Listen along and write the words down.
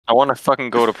I want to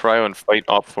fucking go to Prio and fight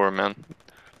Op 4, man.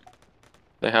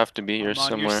 They have to be here I'm on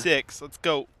somewhere. your 6. Let's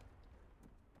go.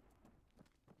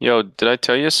 Yo, did I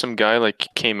tell you some guy like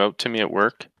came out to me at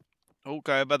work? Oh,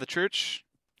 guy by the church.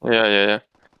 Yeah.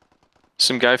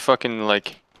 Some guy fucking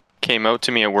like came out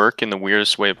to me at work in the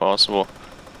weirdest way possible.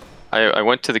 I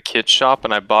went to the kit shop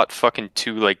and I bought fucking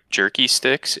 2 like jerky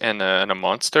sticks and a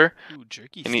monster. Ooh,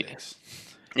 jerky And sticks.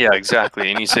 yeah, exactly.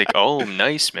 And he's like, "Oh,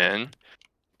 nice, man."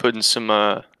 Putting some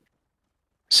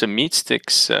meat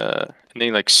sticks and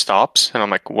he like stops and I'm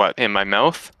like, "What? In my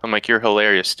mouth?" I'm like, "You're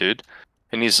hilarious, dude."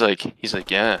 And he's like,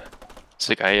 "Yeah." It's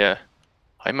like I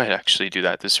might actually do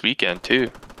that this weekend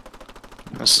too.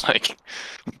 I was like,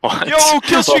 "What?" Yo,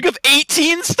 kill streak of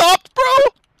 18 stopped, bro.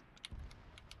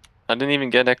 I didn't even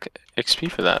get XP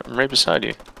for that. I'm right beside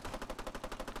you.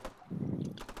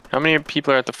 How many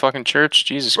people are at the fucking church?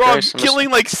 Jesus Bro, Christ. I'm killing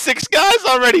like 6 guys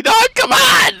already, dog. Come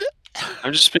on.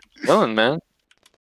 I've just been killing, man.